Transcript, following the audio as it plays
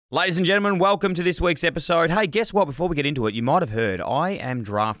Ladies and gentlemen, welcome to this week's episode. Hey, guess what? Before we get into it, you might have heard I am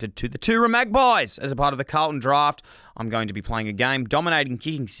drafted to the Toora Magpies as a part of the Carlton draft. I'm going to be playing a game, dominating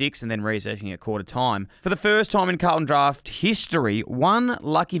kicking six and then resetting at quarter time. For the first time in Carlton draft history, one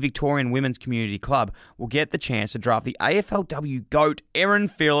lucky Victorian women's community club will get the chance to draft the AFLW GOAT, Erin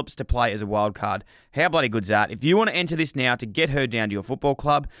Phillips, to play as a wild card. How bloody good's that? If you want to enter this now to get her down to your football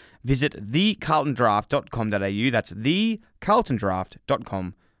club, visit thecarltondraft.com.au. That's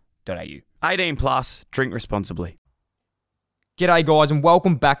thecarltondraft.com.au. 18 plus, drink responsibly. G'day guys and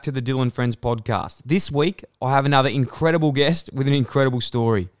welcome back to the Dylan Friends podcast. This week I have another incredible guest with an incredible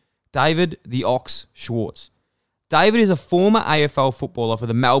story. David the Ox Schwarz. David is a former AFL footballer for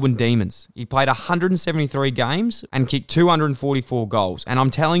the Melbourne Demons. He played 173 games and kicked 244 goals. And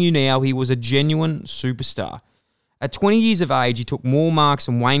I'm telling you now, he was a genuine superstar. At 20 years of age, he took more marks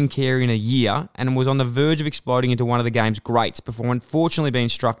than Wayne Carey in a year and was on the verge of exploding into one of the game's greats before unfortunately being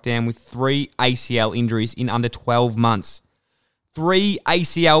struck down with 3 ACL injuries in under 12 months. 3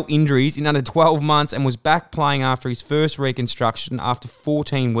 ACL injuries in under 12 months and was back playing after his first reconstruction after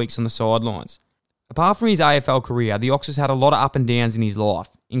 14 weeks on the sidelines. Apart from his AFL career, the Ox has had a lot of up and downs in his life,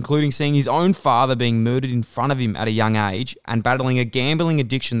 including seeing his own father being murdered in front of him at a young age and battling a gambling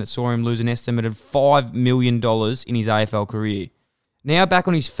addiction that saw him lose an estimated $5 million in his AFL career. Now back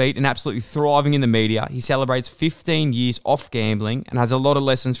on his feet and absolutely thriving in the media, he celebrates 15 years off gambling and has a lot of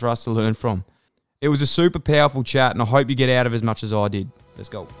lessons for us to learn from. It was a super powerful chat and I hope you get out of as much as I did. Let's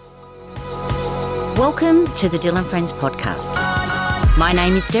go. Welcome to the Dylan Friends podcast. My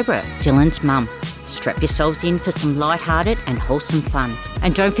name is Deborah, Dylan's mum. Strap yourselves in for some lighthearted and wholesome fun.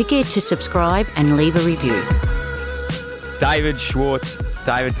 And don't forget to subscribe and leave a review. David Schwarz.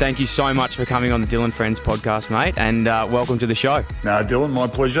 David, thank you so much for coming on the Dylan Friends podcast, mate, and welcome to the show. No, Dylan, my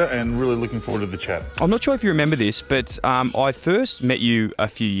pleasure, and really looking forward to the chat. I'm not sure if you remember this, but I first met you a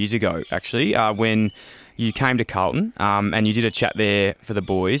few years ago, actually, when you came to Carlton and you did a chat there for the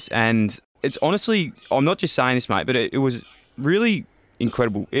boys. And it's honestly, I'm not just saying this, mate, but it was really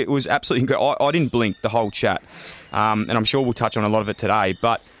incredible. It was absolutely incredible. I didn't blink the whole chat, and I'm sure we'll touch on a lot of it today.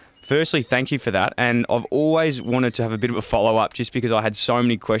 But firstly, thank you for that. And I've always wanted to have a bit of a follow-up just because I had so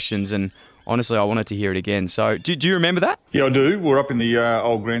many questions, and honestly, I wanted to hear it again. So do you remember that? Yeah, I do. We're up in the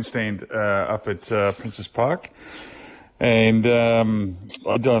old grandstand up at Princess Park, and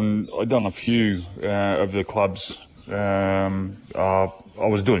I've done a few of the clubs. I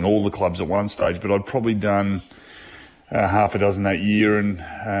was doing all the clubs at one stage, but I'd probably done half a dozen that year, and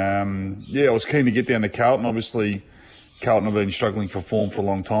I was keen to get down to Carlton. Obviously, Carlton have been struggling for form for a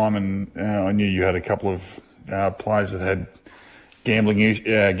long time, and I knew you had a couple of players that had gambling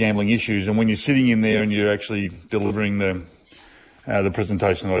issues. And when you're sitting in there and you're actually delivering the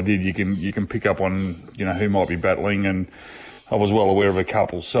presentation that I did, you can pick up on who might be battling, and I was well aware of a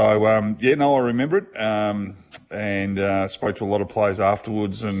couple. So I remember it, and spoke to a lot of players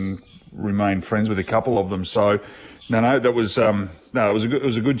afterwards, and remained friends with a couple of them. So. It was a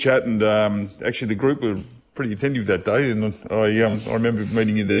good chat, and actually the group were pretty attentive that day, and I remember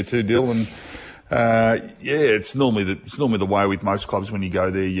meeting you there too, Dill, and it's normally the way with most clubs. When you go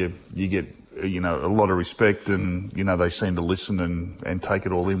there, you get a lot of respect, and they seem to listen and take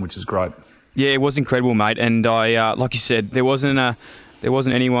it all in, which is great. Yeah, it was incredible, mate, and I like you said, there wasn't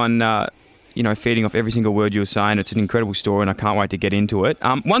anyone feeding off every single word you were saying. It's an incredible story, and I can't wait to get into it.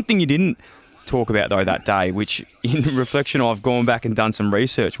 One thing you didn't talk about though that day, which in reflection I've gone back and done some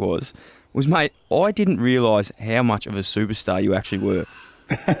research was mate, I didn't realise how much of a superstar you actually were.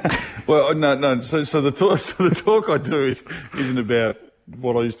 Well, no. So the talk I do isn't about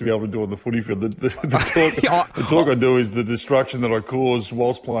what I used to be able to do on the footy field. The talk I do is the destruction that I cause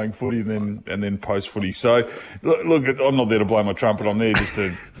whilst playing footy and then post footy. So look, I'm not there to blow my trumpet. I'm there just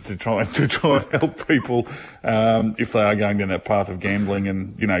to try and help people if they are going down that path of gambling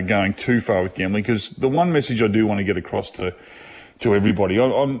and going too far with gambling. Because the one message I do want to get across to everybody,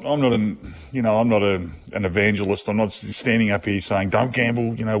 I'm not an evangelist. I'm not standing up here saying don't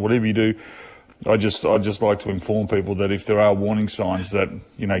gamble. Whatever you do. I just like to inform people that if there are warning signs that,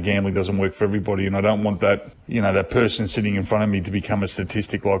 gambling doesn't work for everybody, and I don't want that, that person sitting in front of me to become a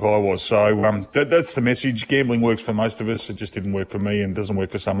statistic like I was. So, that's the message. Gambling works for most of us. It just didn't work for me and doesn't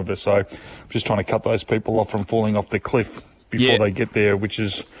work for some of us. So I'm just trying to cut those people off from falling off the cliff before they get there, which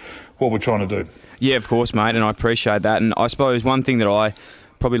is what we're trying to do. Yeah, of course, mate. And I appreciate that. And I suppose one thing that I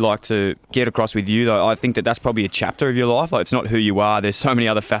probably like to get across with you, though, I think that's probably a chapter of your life. Like, it's not who you are. There's so many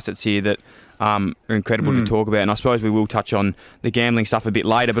other facets here that are incredible to talk about, and I suppose we will touch on the gambling stuff a bit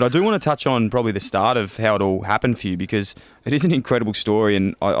later, but I do want to touch on probably the start of how it all happened for you, because it is an incredible story,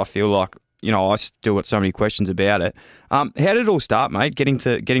 and I feel like I still got so many questions about it. How did it all start, mate? Getting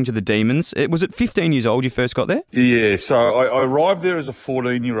to the Demons. Was it 15 years old you first got there? Yeah, so I arrived there as a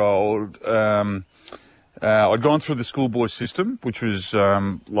 14-year-old. I'd gone through the schoolboy system, which was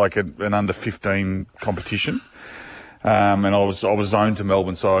like an under-15 competition. And I was zoned to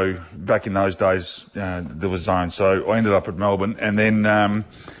Melbourne. So back in those days, there was zones. So I ended up at Melbourne. And then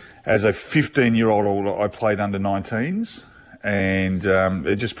as a 15-year-old, I played under 19s. And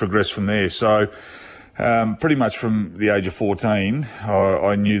it just progressed from there. So pretty much from the age of 14,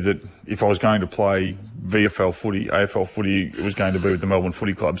 I knew that if I was going to play VFL footy, AFL footy, it was going to be with the Melbourne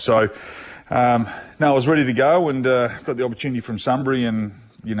Footy Club. So I was ready to go and got the opportunity from Sunbury. And,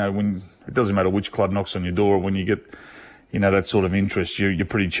 when it doesn't matter which club knocks on your door, when you get, that sort of interest, you're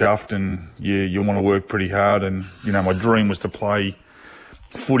pretty chuffed and you want to work pretty hard. And, my dream was to play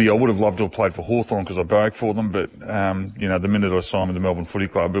footy. I would have loved to have played for Hawthorn because I barracked for them, but the minute I signed with the Melbourne Footy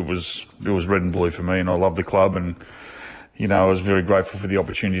Club, it was red and blue for me, and I loved the club, and I was very grateful for the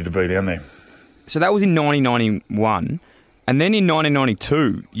opportunity to be down there. So that was in 1991, and then in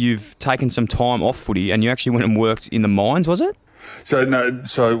 1992, you've taken some time off footy, and you actually went and worked in the mines, was it?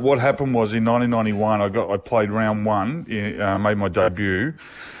 So what happened was in 1991, I played round one, made my debut.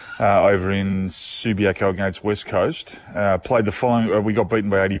 Over in Subiaco against West Coast. Played the following, we got beaten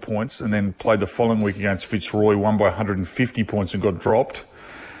by 80 points, and then played the following week against Fitzroy, won by 150 points and got dropped.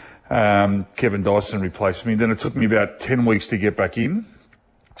 Kevin Dyson replaced me. Then it took me about 10 weeks to get back in.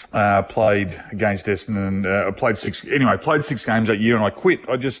 Played against Essendon and played six games that year, and I quit.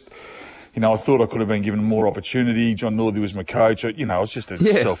 I just, I thought I could have been given more opportunity. John Northey was my coach. I was just a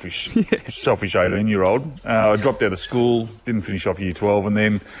selfish 18-year-old. I dropped out of school, didn't finish off year 12, and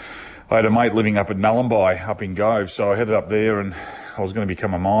then I had a mate living up at Nullumbi, up in Gove, so I headed up there and I was going to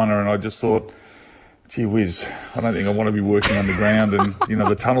become a miner, and I just thought, gee whiz, I don't think I want to be working underground, and,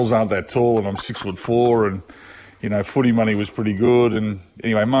 the tunnels aren't that tall, and I'm 6'4", and, footy money was pretty good. And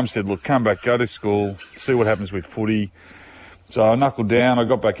anyway, Mum said, look, come back, go to school, see what happens with footy. So I knuckled down, I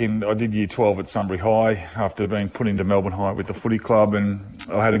got back in, I did year 12 at Sunbury High after being put into Melbourne High with the footy club, and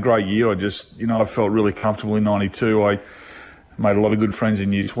I had a great year. I just, I felt really comfortable in 92. I made a lot of good friends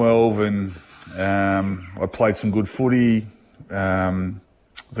in year 12, and I played some good footy. I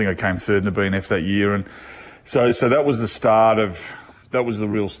think I came third in the BNF that year, and so that was the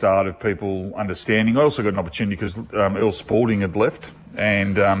real start of people understanding. I also got an opportunity because Earl Spalding had left,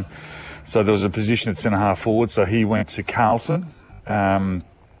 and so there was a position at centre-half forward, so he went to Carlton. And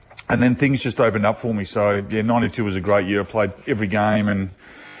then things just opened up for me. So, 92 was a great year. I played every game, and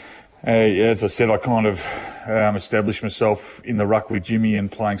as I said, I kind of established myself in the ruck with Jimmy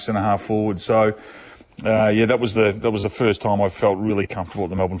and playing centre-half forward. So, that was the first time I felt really comfortable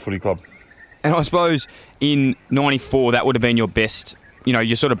at the Melbourne Footy Club. And I suppose in 94, that would have been your best,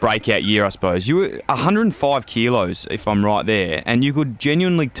 your sort of breakout year, I suppose. You were 105 kilos, if I'm right there, and you could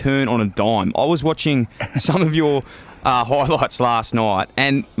genuinely turn on a dime. I was watching some of your highlights last night,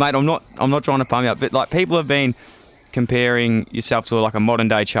 and mate, I'm not trying to pump you up, but like people have been comparing yourself to like a modern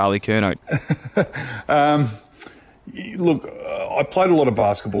day Charlie Curnow. Look, I played a lot of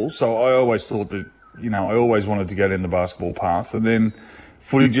basketball, so I always thought that I always wanted to go down the basketball path, and then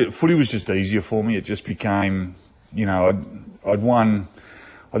footy was just easier for me. It just became, I'd won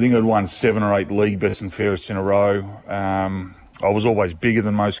 7 or 8 league best and fairest in a row. I was always bigger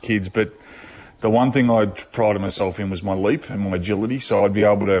than most kids, but the one thing I prided myself in was my leap and my agility. So I'd be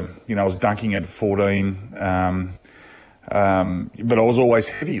able to, I was dunking at 14, but I was always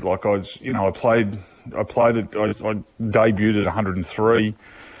heavy. Like I debuted at 103,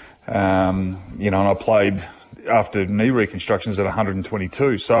 and I played after knee reconstructions at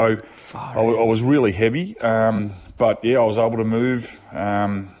 122. So I was really heavy. But I was able to move.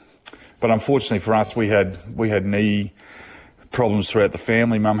 But unfortunately for us, we had knee problems throughout the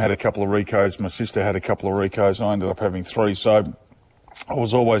family. Mum had a couple of recos. My sister had a couple of recos. I ended up having 3. So I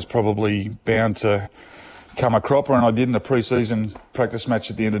was always probably bound to come a cropper, and I did in a pre-season practice match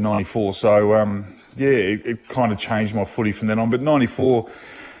at the end of 94. So, it kind of changed my footy from then on. But 94,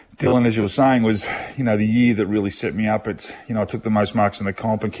 Dylan, as you were saying, was, the year that really set me up. It's, I took the most marks in the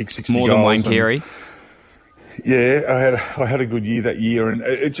comp and kicked 60 goals. More than Wayne Carey. Yeah, I had a good year that year, and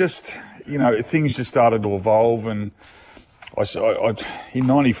it just, things just started to evolve, and I in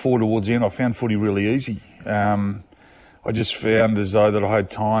 94 towards the end, I found footy really easy. I just found as though that I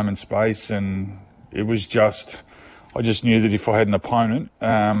had time and space, and it was just, I just knew that if I had an opponent,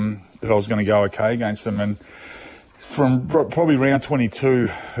 that I was going to go okay against them. And from probably round 22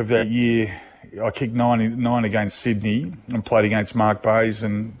 of that year, I kicked 9 against Sydney and played against Mark Bays,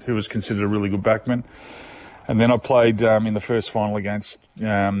 who was considered a really good backman. And then I played in the first final against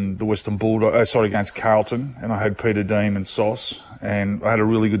the Western Bulldogs, against Carlton, and I had Peter Dean and Sauce, and I had a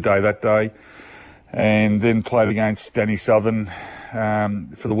really good day that day. And then played against Danny Southern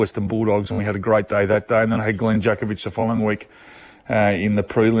for the Western Bulldogs, and we had a great day that day. And then I had Glenn Jakovic the following week in the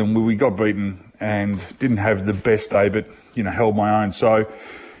prelim, where we got beaten and didn't have the best day, but, held my own. So,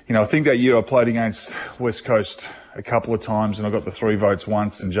 I think that year I played against West Coast a couple of times, and I got the 3 votes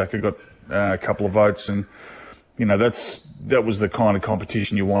once, and Jacko got a couple of votes, and that was the kind of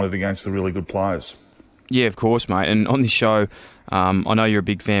competition you wanted against the really good players. Yeah, of course, mate. And on this show, I know you're a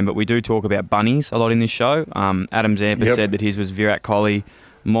big fan, but we do talk about bunnies a lot in this show. Adam Zampa said that his was Virat Kohli,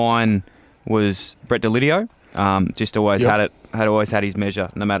 mine was Brett Delidio. Just always had his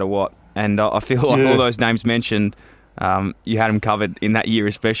measure, no matter what. And I feel like all those names mentioned, you had them covered in that year,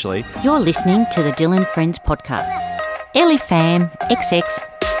 especially. You're listening to the Dylan Friends podcast. Ellie Fam, XX.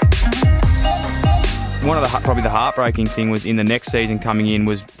 One of probably the heartbreaking thing was in the next season coming in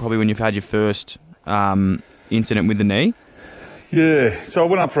was probably when you've had your first incident with the knee. Yeah, so I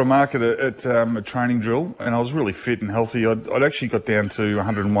went up for a mark at a training drill, and I was really fit and healthy. I'd actually got down to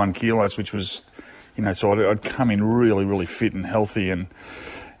 101 kilos, which was, so I'd come in really, really fit and healthy. And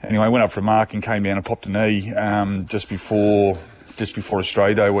anyway, I went up for a mark and came down and popped a knee just before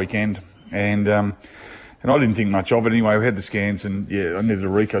Australia Day weekend, and I didn't think much of it. Anyway, we had the scans, and I needed a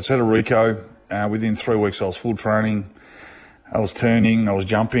Rico. So I had a Rico. Within 3 weeks, I was full training. I was turning, I was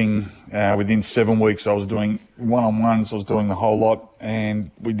jumping. Within 7 weeks, I was doing one-on-ones. I was doing the whole lot,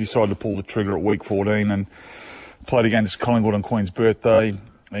 and we decided to pull the trigger at week 14 and played against Collingwood on Queen's birthday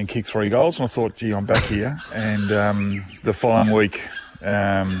and kicked 3 goals. And I thought, gee, I'm back here. And the following week,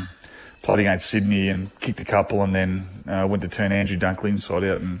 played against Sydney and kicked a couple, and then went to turn Andrew Dunkley inside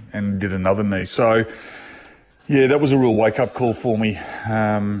out and did another knee. So, yeah, that was a real wake-up call for me.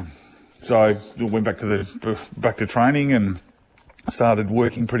 So I went back to training and started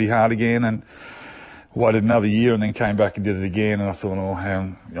working pretty hard again, and waited another year, and then came back and did it again. And I thought,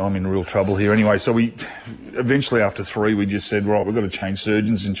 I'm in real trouble here. Anyway, so we eventually, after 3, we just said, right, we've got to change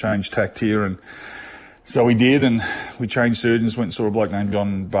surgeons and change tact here. And so we did, and we changed surgeons, went and saw a bloke named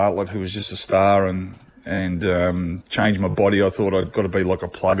John Bartlett, who was just a star, and changed my body. I thought I'd got to be like a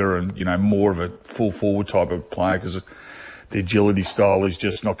plugger and, more of a full forward type of player, because the agility style is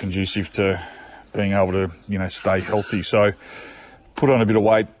just not conducive to being able to, stay healthy. So put on a bit of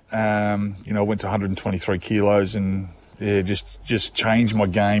weight, went to 123 kilos, and just changed my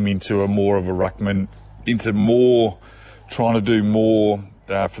game into more of a ruckman, into more trying to do more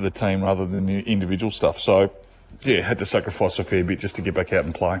for the team rather than the individual stuff. So, had to sacrifice a fair bit just to get back out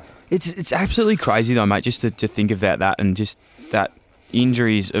and play. It's absolutely crazy though, mate, just to think about that, and just that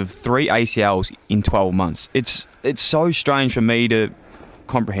injuries of 3 ACLs in 12 months. It's so strange for me to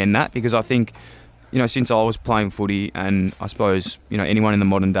comprehend that, because I think, since I was playing footy, and I suppose, anyone in the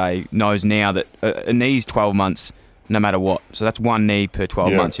modern day knows now that a knee's 12 months no matter what. So that's 1 knee per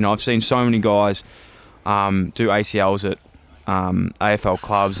 12 months. I've seen so many guys do ACLs at AFL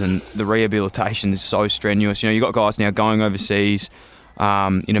clubs, and the rehabilitation is so strenuous. You've got guys now going overseas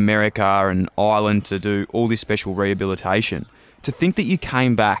in America and Ireland to do all this special rehabilitation. To think that you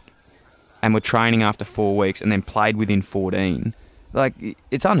came back and were training after 4 weeks and then played within 14,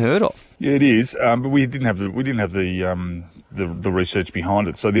 it's unheard of. Yeah, it is. But we didn't have the research behind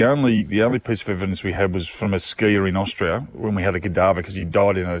it. So the only piece of evidence we had was from a skier in Austria when we had a cadaver, because he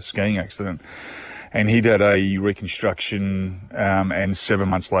died in a skiing accident, and he'd had a reconstruction, and 7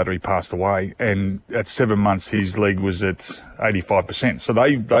 months later he passed away. And at 7 months his leg was at 85%. So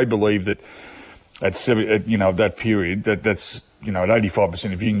they believe that at that period, that's at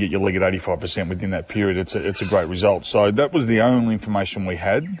 85%, if you can get your leg at 85% within that period, it's a great result. So that was the only information we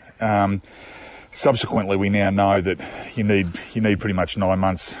had. Subsequently, we now know that you need pretty much 9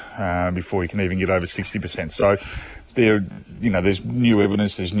 months before you can even get over 60%. So there's new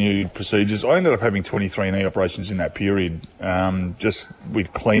evidence, there's new procedures. I ended up having 23 knee operations in that period, just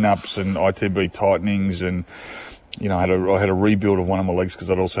with cleanups and ITB tightenings, and I had a rebuild of one of my legs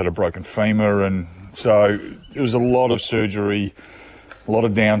because I'd also had a broken femur, and so it was a lot of surgery, a lot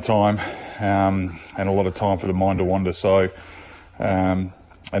of downtime, and a lot of time for the mind to wander. So, and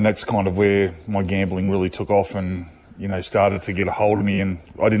that's kind of where my gambling really took off and, started to get a hold of me. And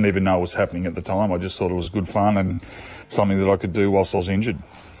I didn't even know what was happening at the time. I just thought it was good fun and something that I could do whilst I was injured.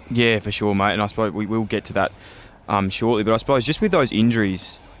 Yeah, for sure, mate. And I suppose we will get to that shortly. But I suppose just with those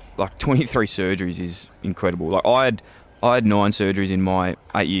injuries, 23 surgeries is incredible. I had 9 surgeries in my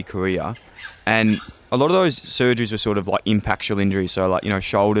 8-year career, and a lot of those surgeries were sort of impactual injuries, so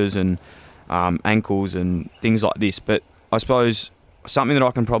shoulders and ankles and things like this. But I suppose something that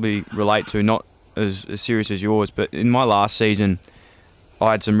I can probably relate to, not as serious as yours, but in my last season,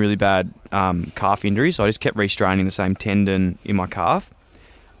 I had some really bad calf injuries. So I just kept restraining the same tendon in my calf.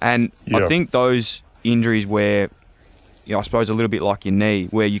 And I think those injuries where, I suppose a little bit like your knee,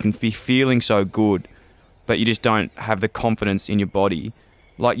 where you can be feeling so good, but you just don't have the confidence in your body.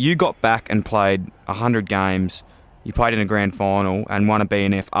 Like, you got back and played 100 games, you played in a grand final and won a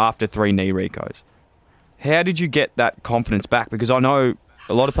BNF after 3 knee recos. How did you get that confidence back? Because I know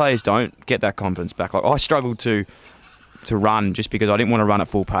a lot of players don't get that confidence back. Like, I struggled to run just because I didn't want to run at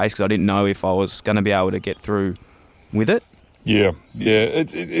full pace because I didn't know if I was going to be able to get through with it. Yeah.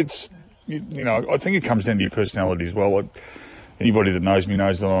 It's I think it comes down to your personality as well. Like, anybody that knows me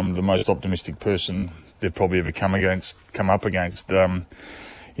knows that I'm the most optimistic person they've probably ever come up against. Even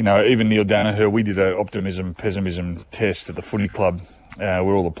Neil Danaher, we did an optimism-pessimism test at the footy club where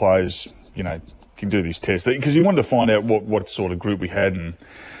all the players, can do this test because he wanted to find out what sort of group we had. And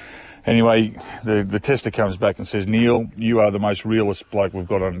anyway, the tester comes back and says, Neil, you are the most realist bloke we've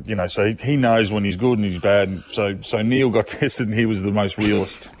got on, so he knows when he's good and he's bad. And so Neil got tested and he was the most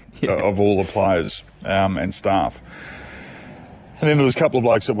realist of all the players and staff. And then there was a couple of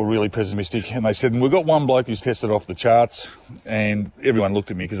blokes that were really pessimistic, and they said, we've got one bloke who's tested off the charts, and everyone looked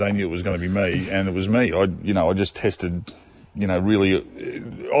at me because they knew it was going to be me, and it was me. I just tested,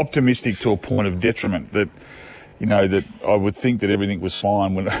 really optimistic to a point of detriment that, that I would think that everything was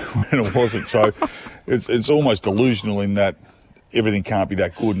fine when it wasn't. So it's almost delusional in that everything can't be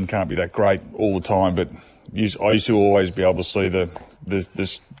that good and can't be that great all the time. But I used to always be able to see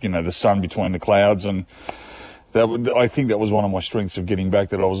the sun between the clouds, and I think that was one of my strengths of getting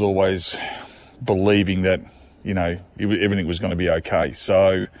back, that I was always believing that, everything was going to be okay.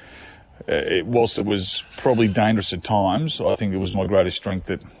 So whilst it was probably dangerous at times, I think it was my greatest strength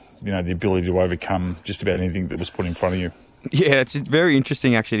that, the ability to overcome just about anything that was put in front of you. Yeah, it's very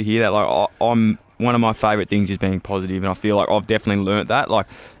interesting actually to hear that. Like, I'm one of my favourite things is being positive, and I feel like I've definitely learnt that. Like,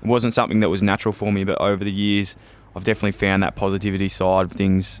 it wasn't something that was natural for me, but over the years, I've definitely found that positivity side of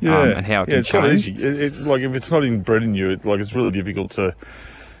things and how it can it's change. Not easy. Like, if it's not inbred in you, it's really difficult to,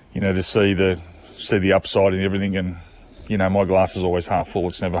 to see the upside in everything. And my glass is always half full;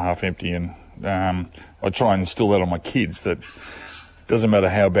 it's never half empty. And I try and instill that on my kids, that it doesn't matter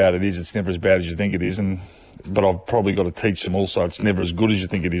how bad it is; it's never as bad as you think it is. But I've probably got to teach them also it's never as good as you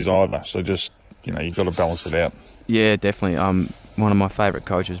think it is either. So just you've got to balance it out. Yeah, definitely. One of my favourite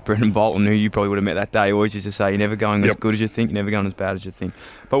coaches, Brendan Bolton, who you probably would have met that day, always used to say, you're never going as good as you think, you're never going as bad as you think.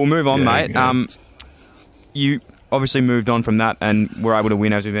 But we'll move on, mate. Yeah. You obviously moved on from that and were able to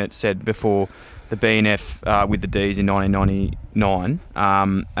win, as we said before, the BNF with the Ds in 1999.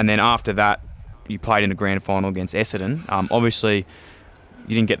 And then after that, you played in a grand final against Essendon. Obviously,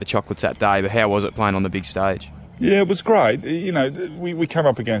 you didn't get the chocolates that day, but how was it playing on the big stage? Yeah, it was great. We came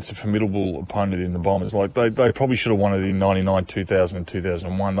up against a formidable opponent in the Bombers. Like, they probably should have won it in 99, 2000 and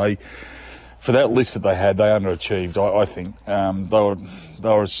 2001. For that list that they had, they underachieved, I think. They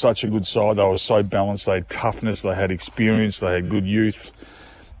were such a good side. They were so balanced. They had toughness. They had experience. They had good youth.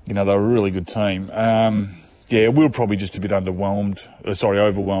 They were a really good team. We were probably just a bit overwhelmed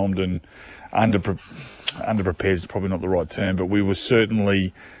and underprepared is probably not the right term, but we were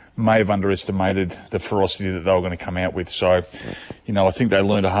certainly may have underestimated the ferocity that they were going to come out with. So, I think they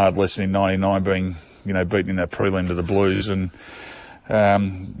learned a hard lesson in 99 being, beaten in that prelim to the Blues, and,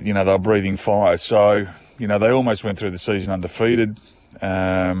 they were breathing fire. So, they almost went through the season undefeated. They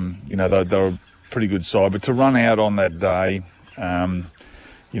were a pretty good side, but to run out on that day,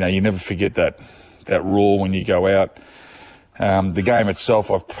 you never forget that roar when you go out. The game itself,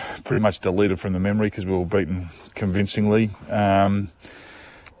 I've pretty much deleted from the memory because we were beaten convincingly.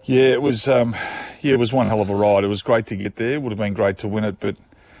 It was one hell of a ride. It was great to get there. It would have been great to win it, but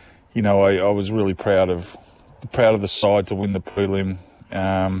I was really proud of the side to win the prelim,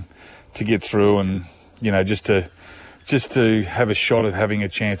 to get through, and just to have a shot at having a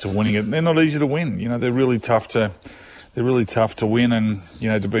chance of winning it. They're not easy to win. They're really tough to win, and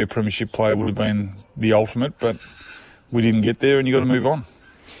to be a premiership player would have been the ultimate, but we didn't get there, and you got to move on.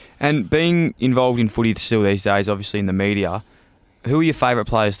 And being involved in footy still these days, obviously in the media, who are your favourite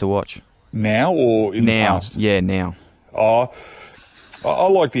players to watch? Now or in the past? Yeah, now. I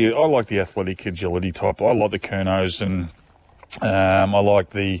like the athletic agility type. I like the Kernos, and I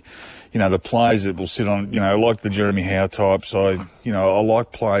like the players that will sit on. I like the Jeremy Howe types. I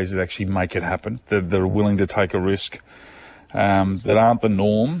like players that actually make it happen. That are willing to take a risk. That aren't the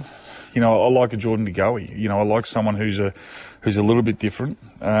norm. I like a Jordan De Goey. I like someone who's a little bit different.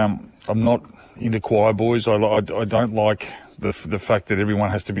 I'm not into choir boys. I don't like the fact that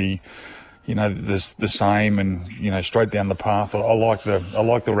everyone has to be, the same and straight down the path. I like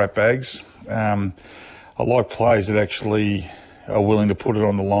the rat bags. I like players that actually are willing to put it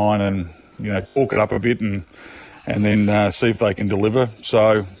on the line and, talk it up a bit and then see if they can deliver.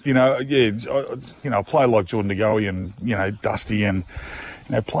 So, a player like Jordan DeGoey and, Dusty and,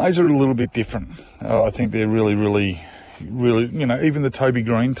 players are a little bit different. I think they're really, really, really, even the Toby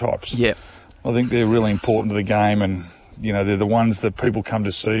Green types. Yeah. I think they're really important to the game, and, they're the ones that people come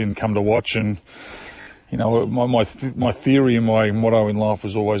to see and come to watch. And, my theory and my motto in life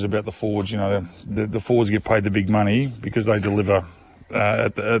was always about the forwards. The forwards get paid the big money because they deliver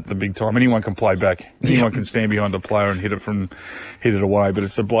at the big time. Anyone can play back. Anyone can stand behind a player and hit it away. But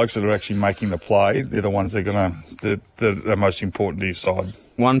it's the blokes that are actually making the play. They're the ones that are most important to your side.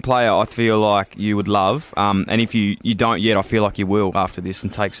 One player I feel like you would love, and if you don't yet, I feel like you will after this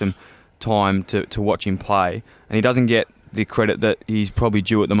and take some time to watch him play. And he doesn't get the credit that he's probably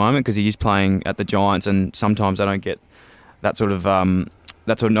due at the moment because he is playing at the Giants, and sometimes I don't get that sort of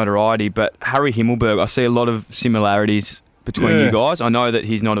notoriety. But Harry Himmelberg, I see a lot of similarities between you guys. I know that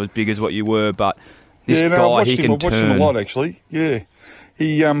he's not as big as what you were, but this guy, he can turn. I've watched him a lot, actually. Yeah,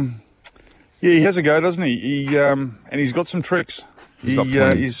 he has a go, doesn't he? And he's got some tricks.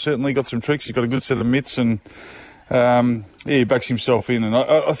 He's certainly got some tricks. He's got a good set of mitts, and he backs himself in. And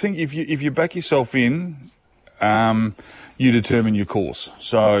I think if you back yourself in, you determine your course.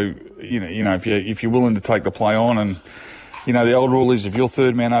 So if you're willing to take the play on, and the old rule is if you're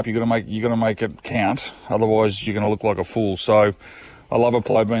third man up, you got to make it count. Otherwise, you're going to look like a fool. So I love a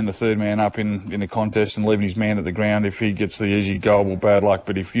player being the third man up in a contest and leaving his man at the ground. If he gets the easy goal, well, bad luck.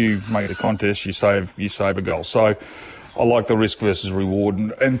 But if you make the contest, you save a goal. So I like the risk versus reward,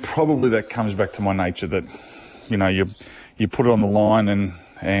 and probably that comes back to my nature that you put it on the line and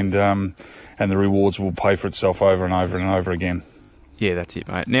the rewards will pay for itself over and over and over again. Yeah, that's it,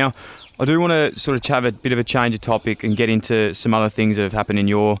 mate. Now, I do want to sort of have a bit of a change of topic and get into some other things that have happened in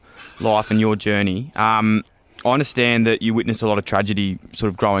your life and your journey. I understand that you witnessed a lot of tragedy sort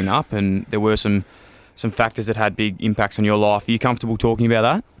of growing up, and there were some factors that had big impacts on your life. Are you comfortable talking about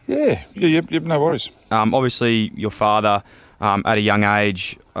that? Yep, no worries. Obviously, your father, at a young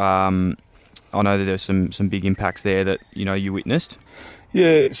age, I know that there's some big impacts there that, you witnessed.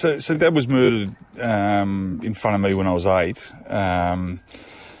 Yeah, so Dad was murdered in front of me when I was 8.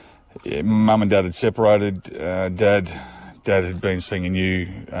 Mum and Dad had separated. Dad had been seeing a new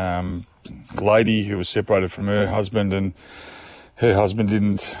lady who was separated from her husband, and her husband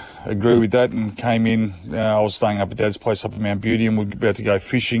didn't agree with that and came in. I was staying up at Dad's place up at Mount Beauty, and we were about to go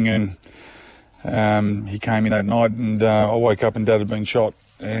fishing, and he came in that night, and I woke up and Dad had been shot.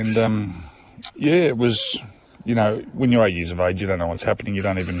 And it was... when you're 8 years of age, you don't know what's happening. You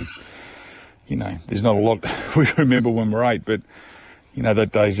don't even, there's not a lot we remember when we're 8, but,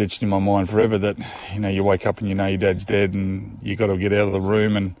 that day's etched in my mind forever that, you wake up and your dad's dead and you got to get out of the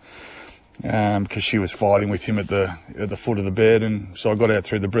room, and, because she was fighting with him at the foot of the bed. And so I got out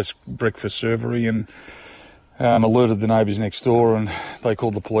through the breakfast servery and, alerted the neighbours next door, and they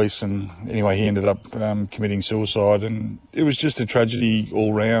called the police, and anyway, he ended up, committing suicide. And it was just a tragedy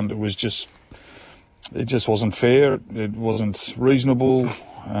all round. It just wasn't fair. It wasn't reasonable.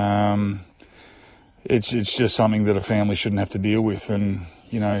 It's just something that a family shouldn't have to deal with. And,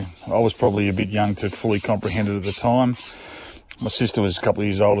 I was probably a bit young to fully comprehend it at the time. My sister was a couple of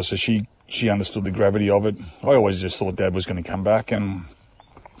years older, so she understood the gravity of it. I always just thought Dad was going to come back, and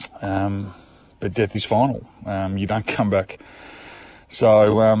but death is final. You don't come back.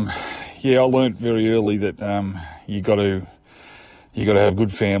 So, I learnt very early that you got to have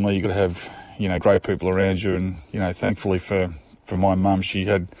good family. You got to have great people around you, and thankfully for my mum, she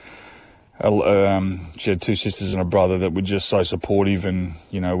had 2 sisters and a brother that were just so supportive, and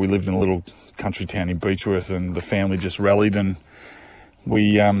we lived in a little country town in Beechworth, and the family just rallied, and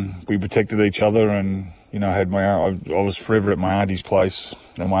we protected each other. And I was forever at my auntie's place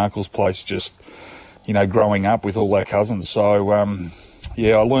and my uncle's place, just growing up with all our cousins. So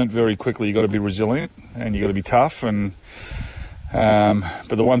I learned very quickly you got to be resilient and you got to be tough. And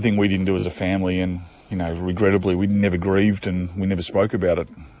but the one thing we didn't do as a family, and regrettably, we never grieved and we never spoke about it.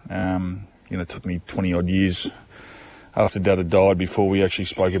 It took me 20 odd years after Dad had died before we actually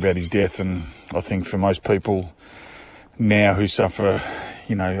spoke about his death. And I think for most people now who suffer,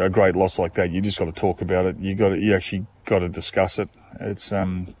 a great loss like that, you just got to talk about it. You actually got to discuss it. It's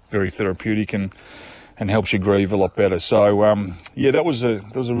very therapeutic and helps you grieve a lot better. So that was a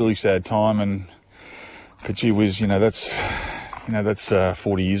really sad time. But gee whiz, that's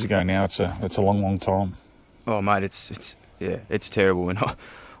 40 years ago now. It's a long time. Oh, mate, it's terrible, and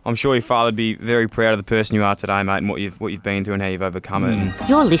I'm sure your father would be very proud of the person you are today, mate, and what you've been through and how you've overcome it. And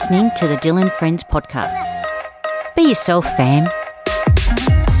You're listening to the Dylan Friends podcast. Be yourself, fam.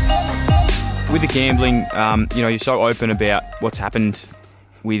 With the gambling, you're so open about what's happened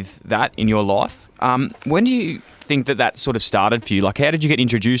with that in your life. When do you think that sort of started for you? Like, how did you get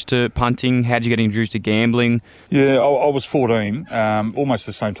introduced to punting? How did you get introduced to gambling? Yeah, I was 14, almost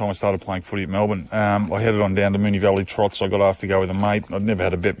the same time I started playing footy at Melbourne. I headed on down to Moonee Valley Trots. I got asked to go with a mate. I'd never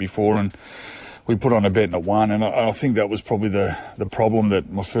had a bet before, and we put on a bet and it won. And I think that was probably the problem,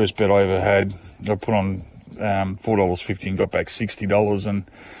 that my first bet I ever had, I put on $4.50 and got back $60, and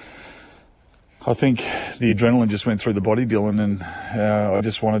I think the adrenaline just went through the body, Dylan, and I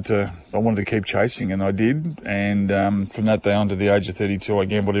wanted to keep chasing, and I did. And from that day on to the age of 32, I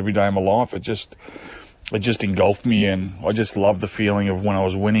gambled every day of my life. It just engulfed me, and I just loved the feeling of when I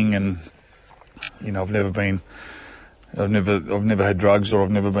was winning. And I've never had drugs, or I've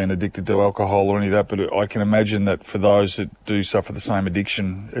never been addicted to alcohol or any of that. But I can imagine that for those that do suffer the same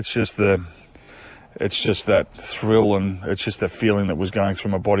addiction, it's just that thrill, and it's just that feeling that was going through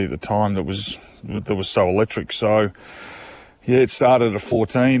my body at the time that was so electric. So, yeah, it started at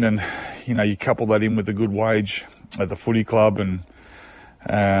 14, and, you couple that in with a good wage at the footy club, and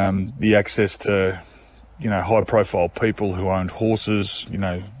the access to, high-profile people who owned horses,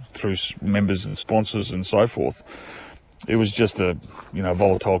 through members and sponsors and so forth. It was just a,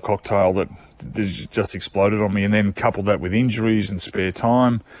 volatile cocktail that just exploded on me. And then couple that with injuries and spare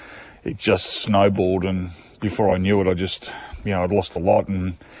time, it just snowballed, and before I knew it, I'd lost a lot,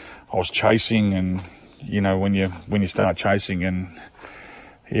 and I was chasing, and when you start chasing, and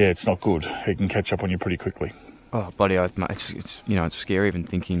it's not good. It can catch up on you pretty quickly. Oh, bloody oath, mate! It's scary even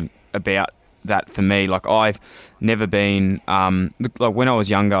thinking about that. For me, like, I've never been like, when I was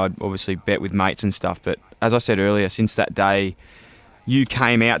younger, I'd obviously bet with mates and stuff, but as I said earlier, since that day you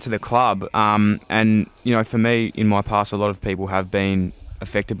came out to the club, and for me, in my past, a lot of people have been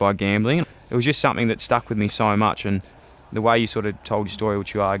affected by gambling. It was just something that stuck with me so much, and the way you sort of told your story,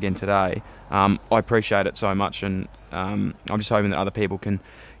 which you are again today, I appreciate it so much, and I'm just hoping that other people can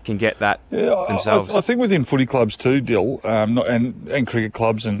get that themselves. I think within footy clubs too, Dill, and cricket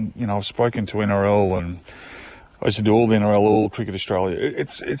clubs, and I've spoken to NRL, and I used to do all the NRL, all Cricket Australia.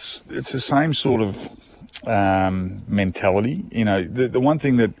 It's the same sort of mentality. The one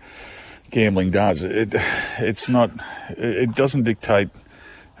thing that gambling does, it doesn't dictate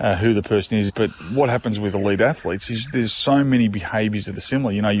who the person is, but what happens with elite athletes is there's so many behaviours that are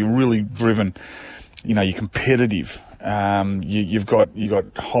similar. You're really driven, you're competitive. You've got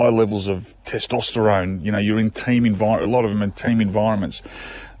high levels of testosterone. You're in team environment. A lot of them in team environments.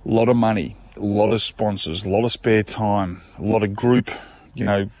 A lot of money, a lot of sponsors, a lot of spare time, a lot of group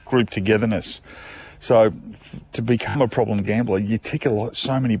togetherness. So to become a problem gambler, you tick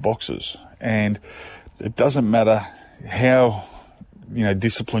so many boxes, and it doesn't matter how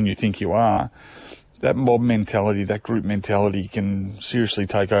disciplined you think you are. That mob mentality, that group mentality, can seriously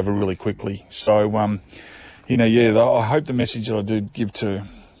take over really quickly. So, I hope the message that I do give to,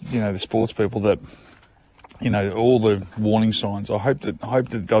 the sports people, that, all the warning signs, I hope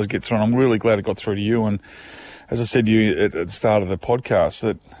that it does get through. And I'm really glad it got through to you. And as I said to you at the start of the podcast,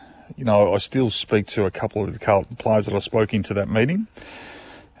 that, I still speak to a couple of the Carlton players that I spoke into that meeting,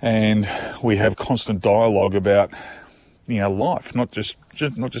 and we have constant dialogue about, life, not just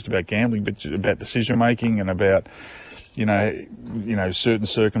about gambling, but about decision making, and about, certain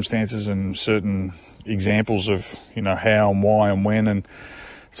circumstances and certain examples of, how and why and when. And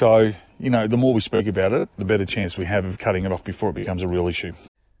so, the more we speak about it, the better chance we have of cutting it off before it becomes a real issue.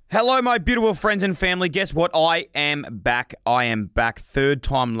 Hello, my beautiful friends and family. Guess what? I am back. Third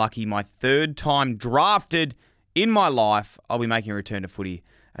time lucky. My third time drafted in my life. I'll be making a return to footy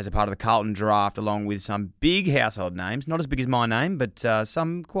as a part of the Carlton draft, along with some big household names. Not as big as my name, but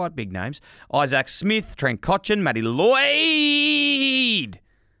some quite big names. Isaac Smith, Trent Cotchin, Matty Lloyd,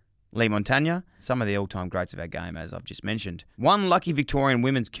 Lee Montagna, some of the all-time greats of our game, as I've just mentioned. One lucky Victorian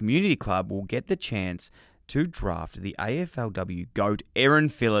Women's Community Club will get the chance to draft the AFLW GOAT Erin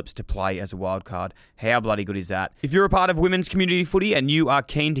Phillips to play as a wildcard. How bloody good is that? If you're a part of women's community footy and you are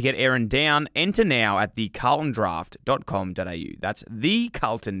keen to get Erin down, enter now at thecarltondraft.com.au. That's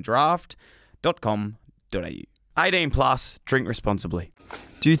thecarltondraft.com.au. 18 plus, drink responsibly.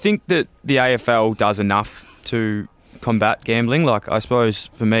 Do you think that the AFL does enough to combat gambling? Like, I suppose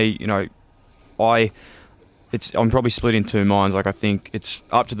for me, I'm probably split in two minds. Like, I think it's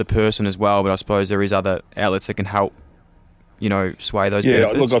up to the person as well, but I suppose there is other outlets that can help, sway those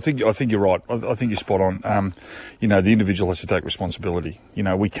benefits. Look, I think you're right. I think you're spot on. The individual has to take responsibility.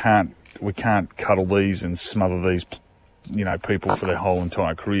 We can't cuddle these and smother these, people for their whole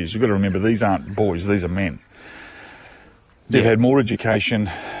entire careers. You've got to remember, these aren't boys; these are men. They've had more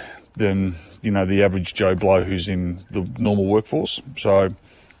education than the average Joe Blow who's in the normal workforce. So,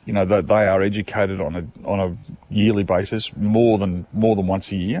 that they are educated on a yearly basis, more than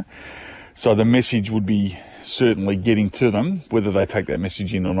once a year. So the message would be certainly getting to them. Whether they take that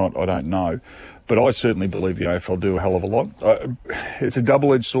message in or not, I don't know. But I certainly believe the AFL do a hell of a lot. It's a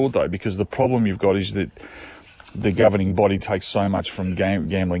double-edged sword, though, because the problem you've got is that the governing body takes so much from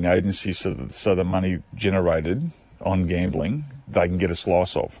gambling agencies, so the money generated on gambling, they can get a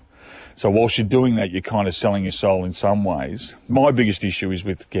slice of. So whilst you're doing that, you're kind of selling your soul in some ways. My biggest issue is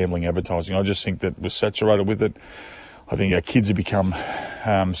with gambling advertising. I just think that we're saturated with it. I think our kids have become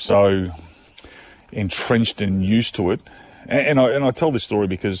so entrenched and used to it. And I tell this story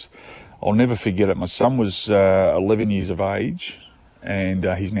because I'll never forget it. My son was 11 years of age, and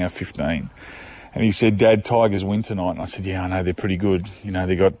he's now 15. And he said, "Dad, Tigers win tonight." And I said, "Yeah, I know, they're pretty good.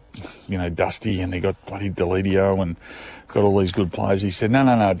 They got, Dusty, and they got bloody Deledio and got all these good players." He said, No,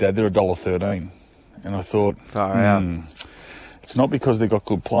 Dad, they're $1.13. And I thought, Far out. It's not because they've got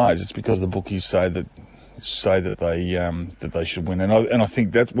good players. It's because the bookies say that they should win. And I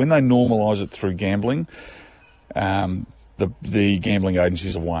think that when they normalise it through gambling, the gambling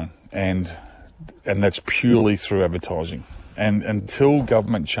agencies have won. And that's purely through advertising. And until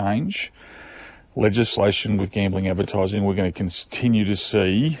government change legislation with gambling advertising, we're going to continue to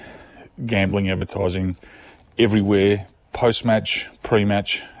see gambling advertising everywhere, post-match,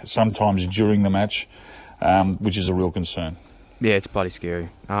 pre-match, sometimes during the match, which is a real concern. Yeah, it's bloody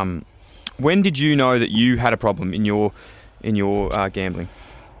scary. When did you know that you had a problem in your gambling?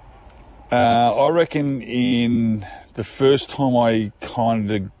 I reckon in the first time I kind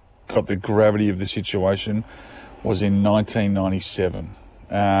of got the gravity of the situation was in 1997.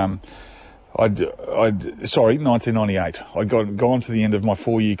 1998. I'd gone to the end of my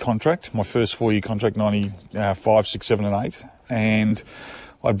 4-year contract, my first 4-year contract, 95, 6, 7 and 8. And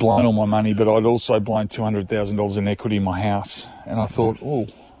I'd blown all my money, but I'd also blown $200,000 in equity in my house. And I thought, oh,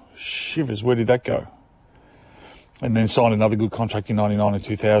 shivers, where did that go? And then signed another good contract in 99 and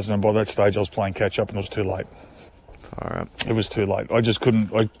 2000. And by that stage, I was playing catch up and it was too late. All right. It was too late. I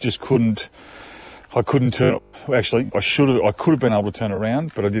couldn't turn it. Actually, I could have been able to turn it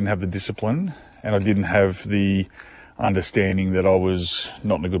around, but I didn't have the discipline and I didn't have the understanding that I was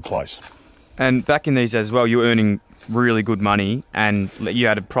not in a good place. And back in these as well, you were earning really good money and you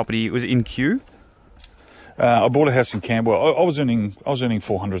had a property. Was it in Kew? I bought a house in Camberwell. I was earning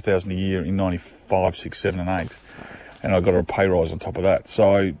 $400,000 a year in 95, 6, 7 and 8. And I got a pay rise on top of that.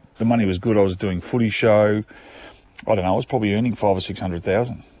 So the money was good. I was doing footy show. I don't know, I was probably earning $500,000 or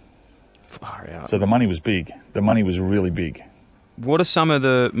 $600,000. Far out. So the money was big. The money was really big. What are some of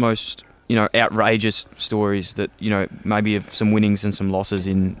the most, outrageous stories that, maybe of some winnings and some losses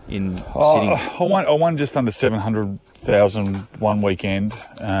in sitting? I won just under $700,000 one weekend.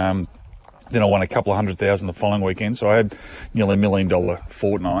 Then I won a couple of $100,000 the following weekend. So I had nearly $1 million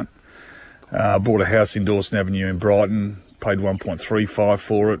fortnight. Bought a house in Dawson Avenue in Brighton, paid $1.35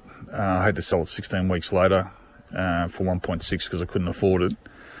 for it. I had to sell it 16 weeks later for $1.6 because I couldn't afford it.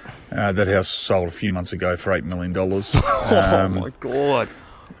 That house sold a few months ago for $8 million. Oh my God.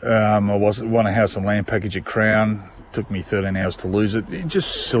 I won a house and land package at Crown. Took me 13 hours to lose it.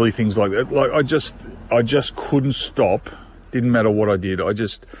 Just silly things like that. Like I just couldn't stop. Didn't matter what I did.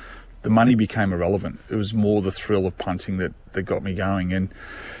 The money became irrelevant. It was more the thrill of punting that got me going. And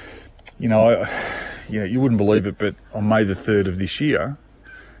you wouldn't believe it, but on May the 3rd of this year,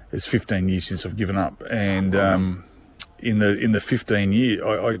 it's 15 years since I've given up. And in the 15 years,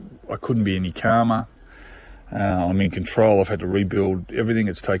 I couldn't be any calmer. I'm in control. I've had to rebuild everything.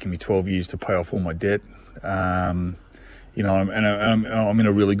 It's taken me 12 years to pay off all my debt. I'm in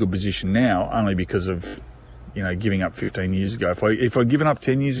a really good position now, only because of giving up 15 years ago. If I'd given up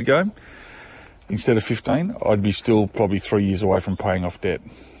 10 years ago instead of 15, I'd be still probably 3 years away from paying off debt.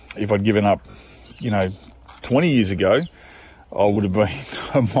 If I'd given up 20 years ago, I would have been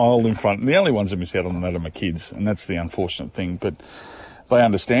a mile in front. And the only ones that miss out on that are my kids, and that's the unfortunate thing. But they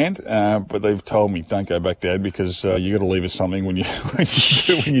understand, but they've told me, don't go back, Dad, because you got to leave us something when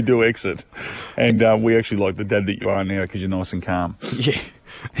you do exit. And we actually like the dad that you are now because you're nice and calm. Yeah.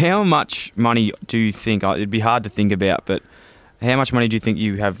 How much money do you think, it'd be hard to think about, but how much money do you think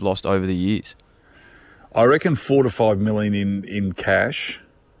you have lost over the years? I reckon $4 to $5 million in cash.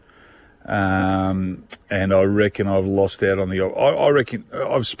 And I reckon I've lost out on I reckon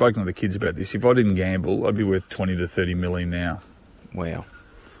I've spoken to the kids about this. If I didn't gamble, I'd be worth 20 to 30 million now. Wow.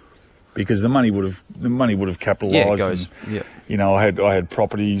 Because the money would have capitalised. Yeah, it goes. And, I had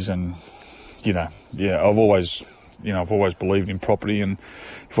properties, and I've always believed in property. And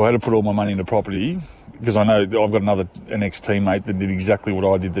if I had to put all my money into property, because I know I've got an ex-teammate that did exactly what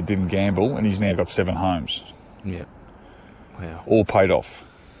I did, that didn't gamble, and he's now got 7 homes. Yeah. Wow. All paid off.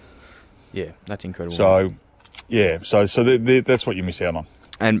 Yeah, that's incredible. So, yeah, so that's what you miss out on.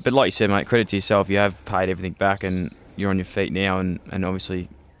 But like you said, mate, credit to yourself. You have paid everything back, and you're on your feet now, and obviously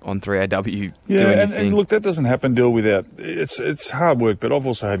on 3AW doing your thing. And look, that doesn't happen, Dill, without it's hard work. But I've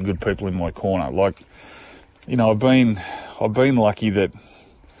also had good people in my corner. Like, you know, I've been lucky that,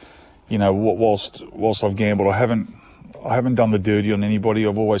 you know, whilst I've gambled, I haven't done the dirty on anybody.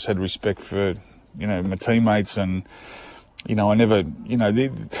 I've always had respect for, you know, my teammates, and, you know, I never, you know,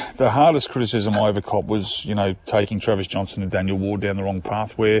 the hardest criticism I ever caught was, you know, taking Travis Johnson and Daniel Ward down the wrong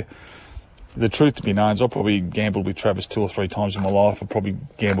path, where the truth to be known is I probably gambled with Travis 2 or 3 times in my life. I probably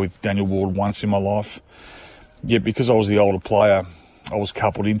gambled with Daniel Ward once in my life. Yet because I was the older player, I was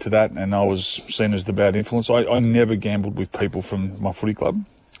coupled into that, and I was seen as the bad influence. I never gambled with people from my footy club.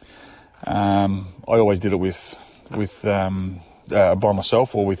 I always did it with by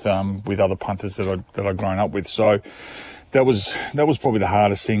myself, or with other punters that I'd grown up with. So that was probably the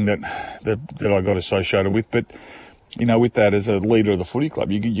hardest thing that I got associated with. But, you know, with that, as a leader of the footy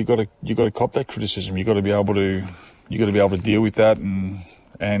club, you got to cop that criticism. You got to be able to deal with that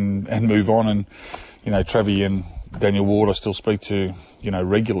and move on. And, you know, Travi and Daniel Ward, I still speak to, you know,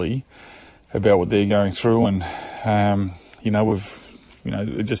 regularly about what they're going through. And you know,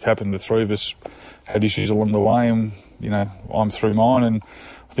 it just happened the three of us had issues along the way, and, you know, I'm through mine, and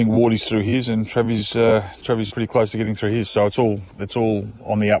I think Wardy's through his, and Travi's pretty close to getting through his. So it's all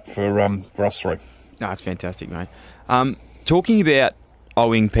on the up for us three. No, that's fantastic, mate. Talking about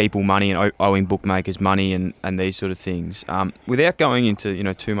owing people money and owing bookmakers money and these sort of things, without going into, you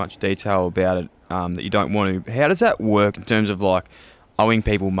know, too much detail about it that you don't want to, how does that work in terms of, like, owing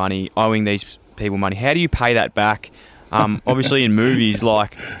people money, owing these people money? How do you pay that back? Obviously in movies,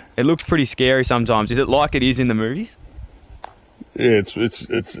 like, it looks pretty scary sometimes. Is it like it is in the movies? Yeah,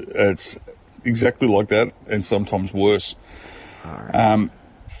 it's exactly like that, and sometimes worse. All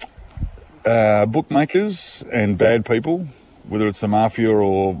right. Bookmakers and bad people, whether it's the mafia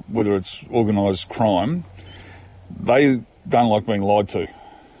or whether it's organised crime, they don't like being lied to.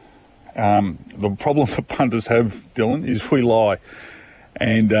 The problem that punters have, Dylan, is we lie,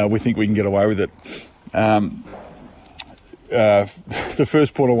 and we think we can get away with it. The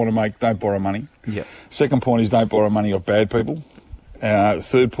first point I want to make, don't borrow money. Yeah. Second point is don't borrow money off bad people.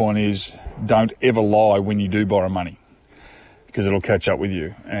 Third point is don't ever lie when you do borrow money, because it'll catch up with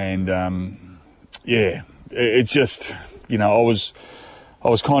you. And it's just, you know, I was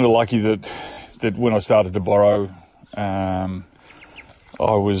kind of lucky that when I started to borrow, I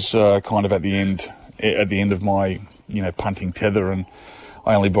was kind of at the end of my, you know, punting tether, and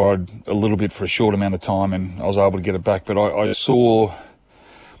I only borrowed a little bit for a short amount of time, and I was able to get it back. But I saw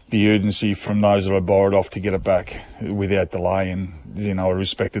the urgency from those that I borrowed off to get it back without delay, and, you know, I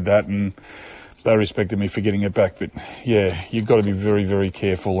respected that, and they respected me for getting it back. But yeah, you've got to be very, very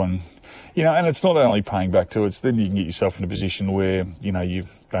careful, and, you know, and it's not only paying back too, it's then you can get yourself in a position where, you know,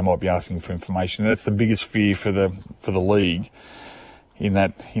 they might be asking for information. And that's the biggest fear for the league, in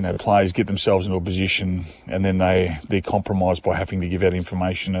that, you know, players get themselves into a position and then they're compromised by having to give out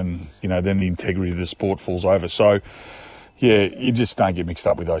information, and, you know, then the integrity of the sport falls over. So yeah, you just don't get mixed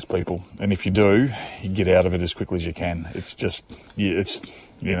up with those people. And if you do, you get out of it as quickly as you can. It's just, it's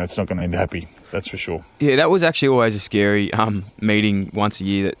not going to end happy. That's for sure. Yeah, that was actually always a scary meeting once a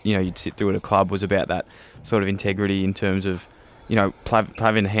year that, you know, you'd sit through at a club, was about that sort of integrity in terms of, you know,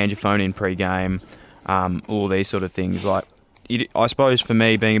 having to hand your phone in pre-game, all these sort of things. Like, I suppose for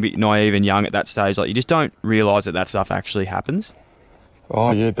me, being a bit naive and young at that stage, like, you just don't realise that stuff actually happens.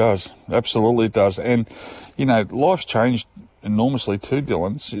 Oh, yeah, it does. Absolutely it does. And, you know, life's changed enormously too,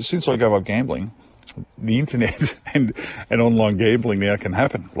 Dylan. Since I gave up gambling, the internet and online gambling now can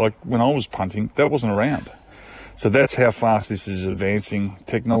happen. Like, when I was punting, that wasn't around. So that's how fast this is advancing.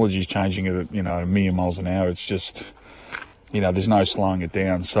 Technology's changing at, you know, a million miles an hour. It's just, you know, there's no slowing it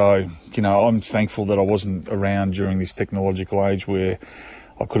down. So, you know, I'm thankful that I wasn't around during this technological age where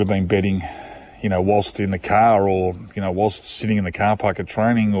I could have been betting, you know, whilst in the car, or, you know, whilst sitting in the car park at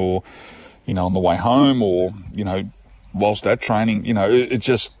training, or, you know, on the way home, or, you know, whilst at training. You know, it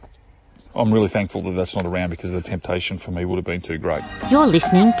just, I'm really thankful that that's not around, because the temptation for me would have been too great. You're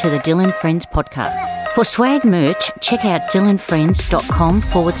listening to the Dylan Friends podcast. For swag merch, check out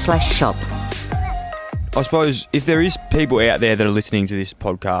dylanfriends.com/shop. I suppose if there is people out there that are listening to this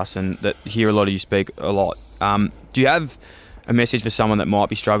podcast and that hear a lot of you speak a lot, do you have a message for someone that might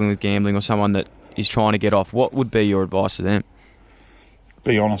be struggling with gambling, or someone that is trying to get off? What would be your advice to them?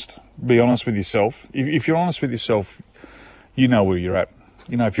 Be honest. Be honest with yourself. If you're honest with yourself, you know where you're at.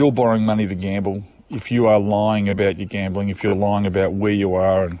 You know, if you're borrowing money to gamble, if you are lying about your gambling, if you're lying about where you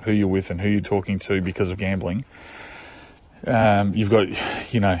are and who you're with and who you're talking to because of gambling, you've got,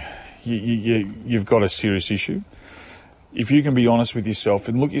 you know, you've got a serious issue. If you can be honest with yourself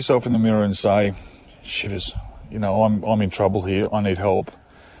and look yourself in the mirror and say, shivers, I'm in trouble here, I need help.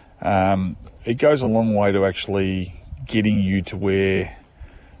 It goes a long way to actually getting you to where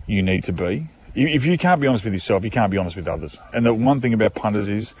you need to be. If you can't be honest with yourself, you can't be honest with others. And the one thing about punters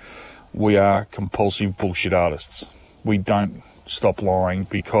is we are compulsive bullshit artists. We don't stop lying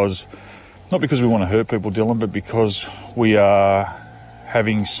not because we want to hurt people, Dylan, but because we are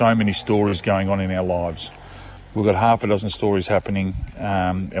having so many stories going on in our lives. We've got half a dozen stories happening,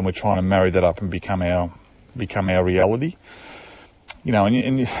 and we're trying to marry that up and become our reality. And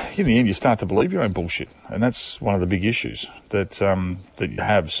in the end, you start to believe your own bullshit, and that's one of the big issues that you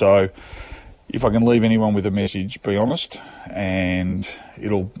have. So, if I can leave anyone with a message, be honest, and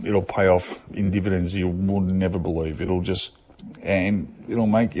it'll pay off in dividends you will never believe. It'll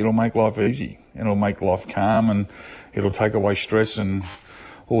make life easy, and it'll make life calm, and it'll take away stress and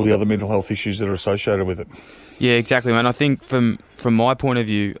all the other mental health issues that are associated with it. Yeah, exactly, man. I think from my point of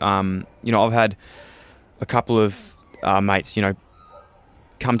view, I've had a couple of mates,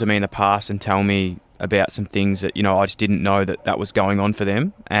 come to me in the past and tell me about some things that, I just didn't know that was going on for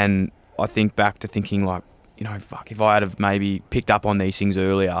them. And I think back to thinking like, if I had have maybe picked up on these things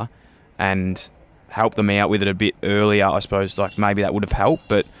earlier and helped them out with it a bit earlier, I suppose like maybe that would have helped.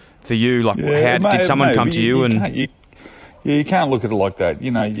 But for you, like, did someone come to you and... You can't look at it like that.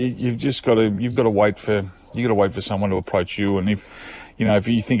 You've got to wait for someone to approach you. And if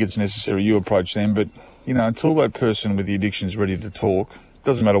you think it's necessary, you approach them. But, until that person with the addiction is ready to talk,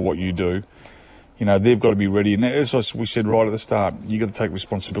 doesn't matter what you do, they've got to be ready. And as we said right at the start, you've got to take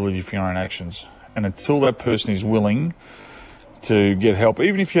responsibility for your own actions. And until that person is willing to get help,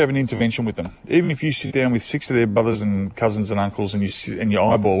 even if you have an intervention with them, even if you sit down with 6 of their brothers and cousins and uncles and you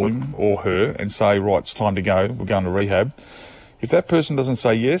eyeball him or her and say, right, it's time to go, we're going to rehab. If that person doesn't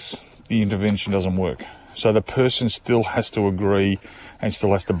say yes, the intervention doesn't work. So the person still has to agree and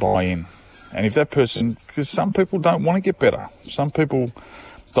still has to buy in. And if that person, because some people don't want to get better, some people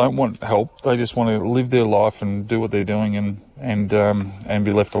don't want help, they just want to live their life and do what they're doing and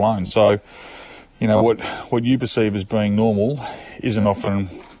be left alone. So, what you perceive as being normal isn't often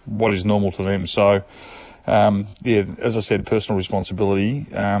what is normal to them. So, as I said, personal responsibility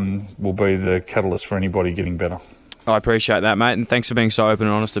will be the catalyst for anybody getting better. I appreciate that, mate, and thanks for being so open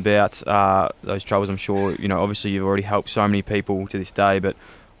and honest about those troubles. I'm sure, obviously you've already helped so many people to this day, but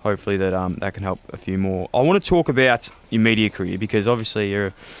hopefully that can help a few more. I want to talk about your media career because obviously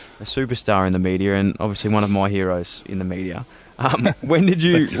you're a superstar in the media and obviously one of my heroes in the media. When did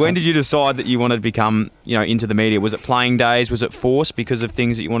you decide that you wanted to become into the media? Was it playing days? Was it forced because of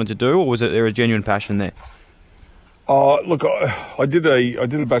things that you wanted to do, or was there a genuine passion there? Look, I did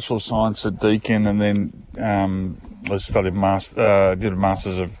a Bachelor of Science at Deakin, and then I did a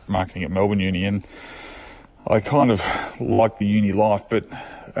Masters of Marketing at Melbourne Uni, and I kind of liked the uni life, but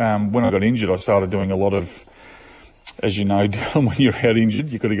when I got injured, I started doing a lot of, as you know, Dylan, when you're out injured,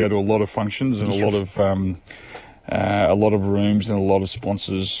 you've got to go to a lot of functions and a lot of rooms and a lot of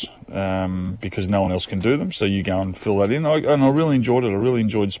sponsors because no one else can do them, so you go and fill that in. And I really enjoyed it. I really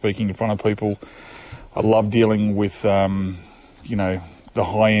enjoyed speaking in front of people. I love dealing with, the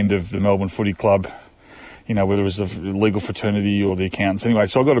high end of the Melbourne Footy Club, whether it was the legal fraternity or the accountants. Anyway,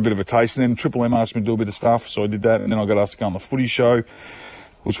 so I got a bit of a taste. And then Triple M asked me to do a bit of stuff, so I did that. And then I got asked to go on the footy show,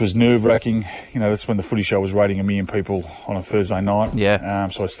 which was nerve-wracking. That's when the footy show was rating 1 million people on a Thursday night. Yeah.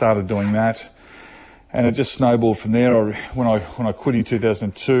 So I started doing that. And it just snowballed from there. When I quit in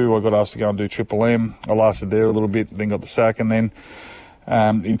 2002, I got asked to go and do Triple M. I lasted there a little bit, then got the sack. And then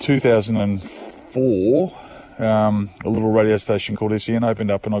in 2004... a little radio station called SEN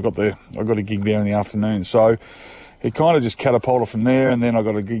opened up, and I got a gig there in the afternoon. So it kind of just catapulted from there, and then I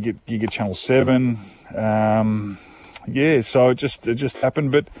got a gig at Channel 7. So it just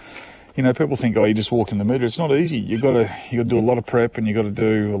happened. But people think, you just walk in the media. It's not easy. You got to do a lot of prep, and you got to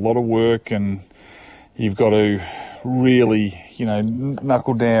do a lot of work, and you've got to really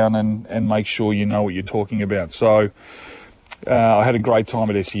knuckle down and make sure you know what you're talking about. So I had a great time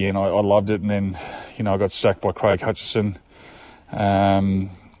at SEN. I loved it, and then I got sacked by Craig Hutchison,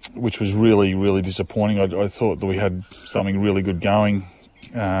 which was really, really disappointing. I thought that we had something really good going.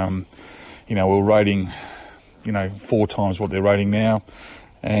 We were rating, 4 times what they're rating now.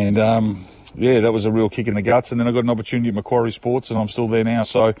 And, that was a real kick in the guts. And then I got an opportunity at Macquarie Sports, and I'm still there now.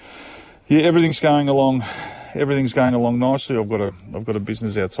 So, everything's going along nicely. I've got a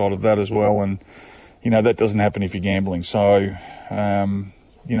business outside of that as well. And, that doesn't happen if you're gambling. So,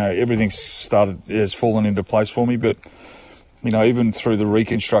 everything has fallen into place for me, but, even through the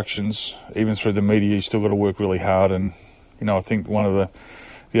reconstructions, even through the media, you still got to work really hard. And, I think one of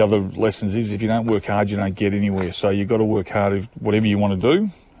the other lessons is if you don't work hard, you don't get anywhere. So you've got to work hard if whatever you want to do.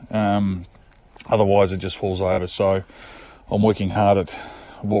 Otherwise, it just falls over. So I'm working hard at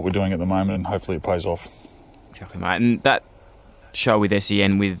what we're doing at the moment, and hopefully it pays off. Exactly, mate. And that show with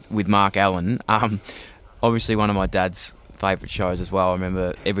SEN with Mark Allen, obviously one of my dad's favourite shows as well. I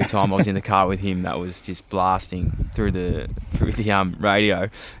remember every time I was in the car with him, that was just blasting through the radio.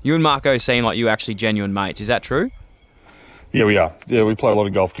 You and Marco seem like you actually genuine mates. Is that true? Yeah, we are. Yeah, we play a lot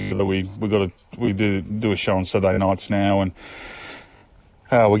of golf together. We do a show on Saturday nights now, and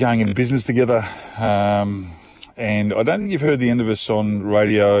we're going into business together. And I don't think you've heard the end of us on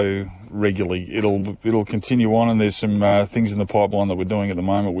radio regularly. It'll continue on, and there's some things in the pipeline that we're doing at the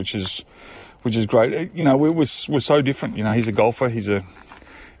moment, which is great. You know, we're so different. You know, he's a golfer. He's a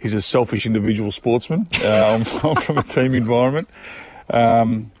selfish individual sportsman. I'm from a team environment,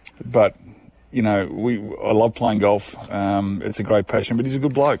 but you know, I love playing golf. It's a great passion, but he's a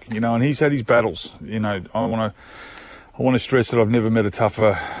good bloke. You know, and he's had his battles. You know, I want to stress that I've never met a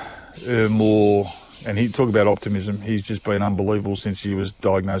tougher, more. And he talk about optimism. He's just been unbelievable since he was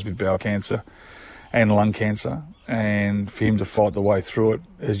diagnosed with bowel cancer and lung cancer. And for him to fight the way through it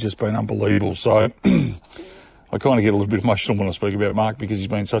has just been unbelievable. So I kind of get a little bit emotional when I speak about Mark because he's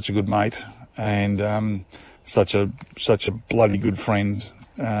been such a good mate and such a bloody good friend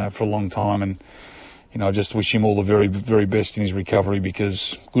for a long time. And, you know, I just wish him all the very, very best in his recovery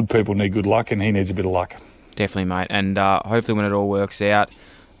because good people need good luck and he needs a bit of luck. Definitely, mate. And hopefully when it all works out,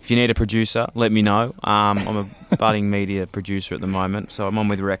 if you need a producer, let me know. I'm a budding media producer at the moment, so I'm on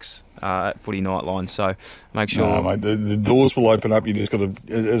with Rex at Footy Nightline, so make sure... No, mate, the doors will open up. You just got to,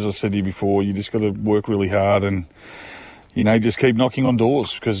 as I said to you before, you just got to work really hard and, you know, just keep knocking on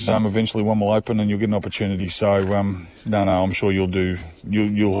doors because eventually one will open and you'll get an opportunity. So, no, I'm sure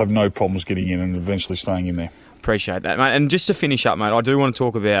you'll have no problems getting in and eventually staying in there. Appreciate that, mate. And just to finish up, mate, I do want to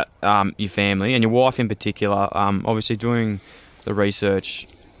talk about your family and your wife in particular. Obviously doing the research...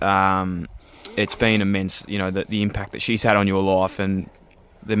 it's been immense, you know, the impact that she's had on your life and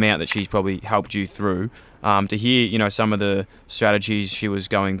the amount that she's probably helped you through. To hear, you know, some of the strategies she was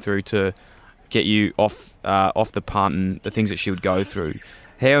going through to get you off the punt and the things that she would go through.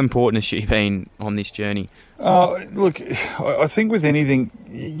 How important has she been on this journey? Look, I think with anything,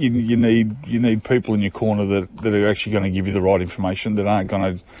 you need people in your corner that are actually going to give you the right information, that aren't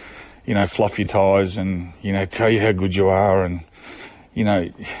going to, you know, fluff your tyres and, you know, tell you how good you are and, you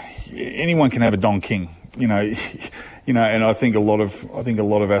know, anyone can have a Don King, you know, and I think a lot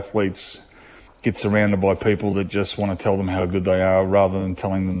of athletes get surrounded by people that just want to tell them how good they are rather than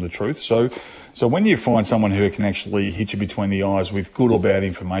telling them the truth. So when you find someone who can actually hit you between the eyes with good or bad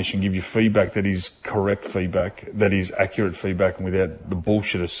information, give you feedback that is correct feedback, that is accurate feedback and without the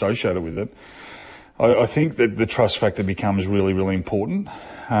bullshit associated with it, I think that the trust factor becomes really, really important.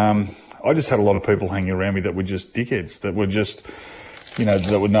 I just had a lot of people hanging around me that were just dickheads, that were just... you know,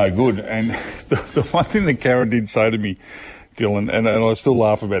 that were no good. And the one thing that Karen did say to me, Dylan, and I still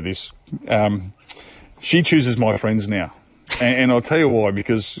laugh about this, she chooses my friends now. And I'll tell you why,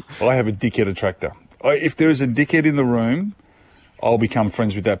 because I have a dickhead attractor. If there is a dickhead in the room, I'll become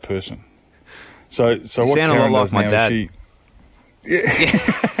friends with that person. So what Karen does now is she...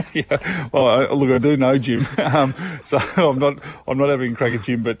 Yeah. Well, look, I do know Jim, so I'm not having a crack at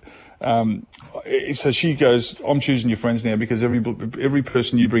Jim, but so she goes, I'm choosing your friends now because every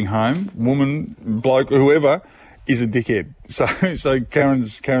person you bring home, woman, bloke, whoever, is a dickhead. So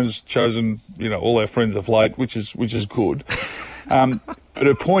Karen's chosen, you know, all our friends of late, which is good. But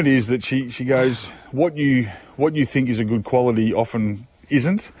her point is that she goes, what you think is a good quality often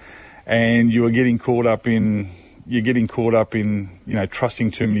isn't, and you are getting caught up in. You're getting caught up in, you know, trusting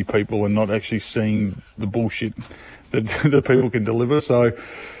too many people and not actually seeing the bullshit that people can deliver. So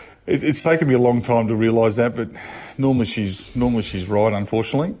it's taken me a long time to realise that, but normally she's right,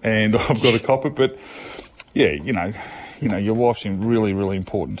 unfortunately, and I've got to cop it. But yeah, you know, your wife's really, really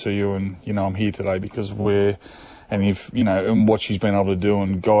important to you, and you know, I'm here today because of where, and if you know, and what she's been able to do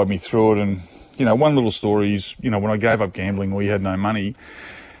and guide me through it. And you know, one little story is, you know, when I gave up gambling, we had no money.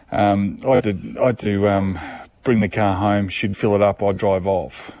 I had to bring the car home, she'd fill it up, I'd drive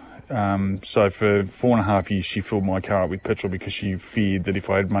off. So for 4.5 years, she filled my car up with petrol because she feared that if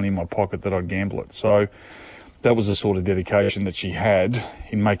I had money in my pocket that I'd gamble it. So that was the sort of dedication that she had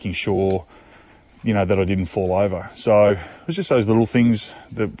in making sure, you know, that I didn't fall over. So it was just those little things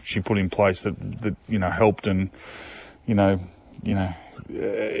that she put in place that you know, helped and, you know,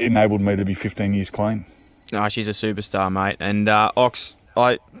 enabled me to be 15 years clean. No, she's a superstar, mate. And Ox,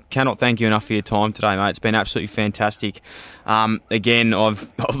 I cannot thank you enough for your time today, mate. It's been absolutely fantastic. Again, I've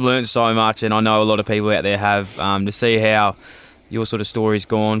learned so much, and I know a lot of people out there have, to see how your sort of story's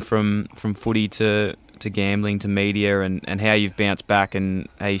gone from footy to gambling to media, and how you've bounced back and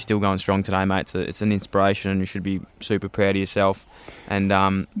how you're still going strong today, mate. It's an inspiration, and you should be super proud of yourself. And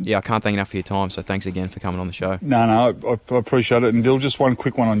I can't thank you enough for your time, so thanks again for coming on the show. No, I appreciate it. And Dill, just one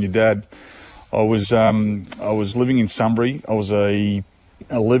quick one on your dad. I was living in Sunbury. I was a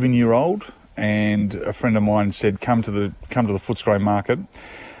 11-year-old, and a friend of mine said, "Come to the Footscray market."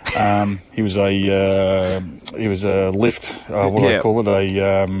 He was a lift. What do I call it?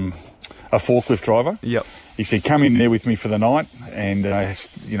 A forklift driver. Yep. He said, "Come in there with me for the night, and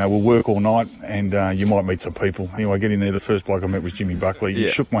we'll work all night, and you might meet some people." Anyway, I get in there. The first bloke I met was Jimmy Buckley. He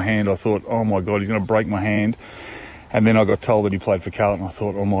shook my hand. I thought, "Oh my God, he's going to break my hand." And then I got told that he played for Carlton. I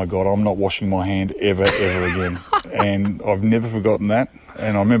thought, "Oh my God, I'm not washing my hand ever again." And I've never forgotten that.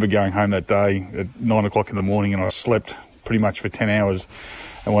 And I remember going home that day at 9 o'clock in the morning, and I slept pretty much for 10 hours.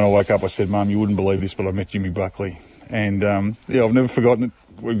 And when I woke up, I said, "Mum, you wouldn't believe this, but I met Jimmy Buckley." And I've never forgotten it.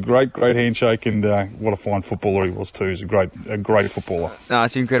 Great handshake, and what a fine footballer he was too. He's a great footballer. No,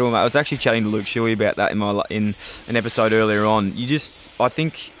 it's incredible, mate. I was actually chatting to Luke Shuey about that in an episode earlier on. I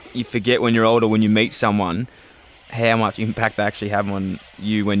think you forget when you're older, when you meet someone, how much impact they actually have on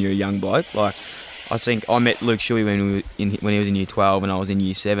you when you're a young bloke. Like, I think I met Luke Shuey when he was in year 12 and I was in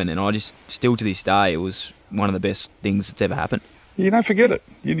year 7, and I just, still to this day, it was one of the best things that's ever happened. You don't forget it.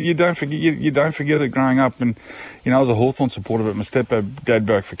 You don't forget it growing up. And I was a Hawthorn supporter, but my stepdad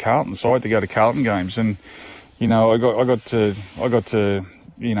back for Carlton, so I had to go to Carlton games. And I got to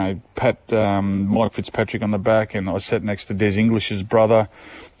pat Mike Fitzpatrick on the back, and I sat next to Des English's brother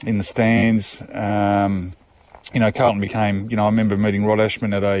in the stands. Carlton became. I remember meeting Rod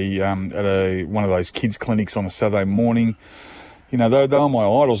Ashman at a one of those kids clinics on a Saturday morning. They were my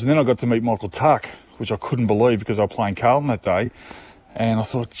idols. And then I got to meet Michael Tuck, which I couldn't believe because I was playing Carlton that day. And I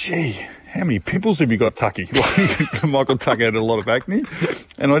thought, gee, how many pimples have you got, Tucky? Michael Tuck had a lot of acne,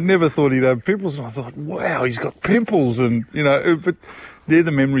 and I never thought he'd have pimples. And I thought, wow, he's got pimples. And, but they're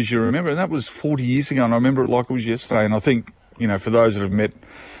the memories you remember. And that was 40 years ago, and I remember it like it was yesterday. And I think, for those that have met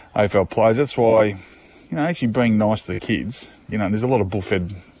AFL players, that's why, actually being nice to the kids, there's a lot of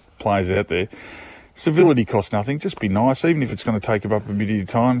bullfed players out there. Civility costs nothing. Just be nice, even if it's going to take up a bit of your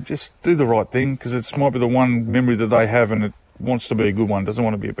time. Just do the right thing, because it might be the one memory that they have, and it wants to be a good one. Doesn't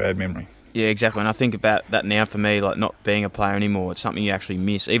want to be a bad memory. Yeah, exactly. And I think about that now for me, like not being a player anymore. It's something you actually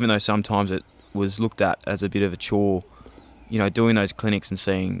miss, even though sometimes it was looked at as a bit of a chore. Doing those clinics and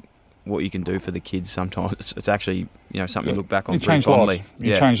seeing what you can do for the kids. Sometimes it's actually something you look back on pretty fondly.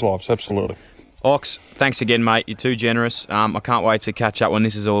 You change lives, absolutely. Ox, thanks again, mate. You're too generous. I can't wait to catch up when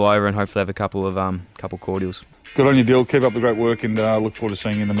this is all over, and hopefully have a couple cordials. Good on you, Dill. Keep up the great work, and look forward to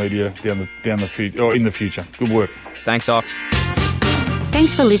seeing you in the media in the future. Good work. Thanks, Ox.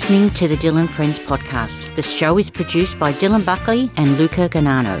 Thanks for listening to the Dylan Friends podcast. The show is produced by Dylan Buckley and Luca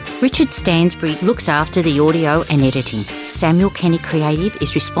Ganano. Richard Stansbury looks after the audio and editing. Samuel Kenny Creative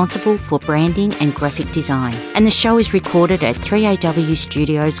is responsible for branding and graphic design. And the show is recorded at 3AW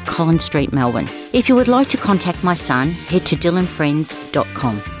Studios, Collins Street, Melbourne. If you would like to contact my son, head to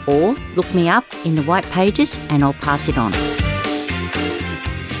dylanfriends.com or look me up in the white pages and I'll pass it on.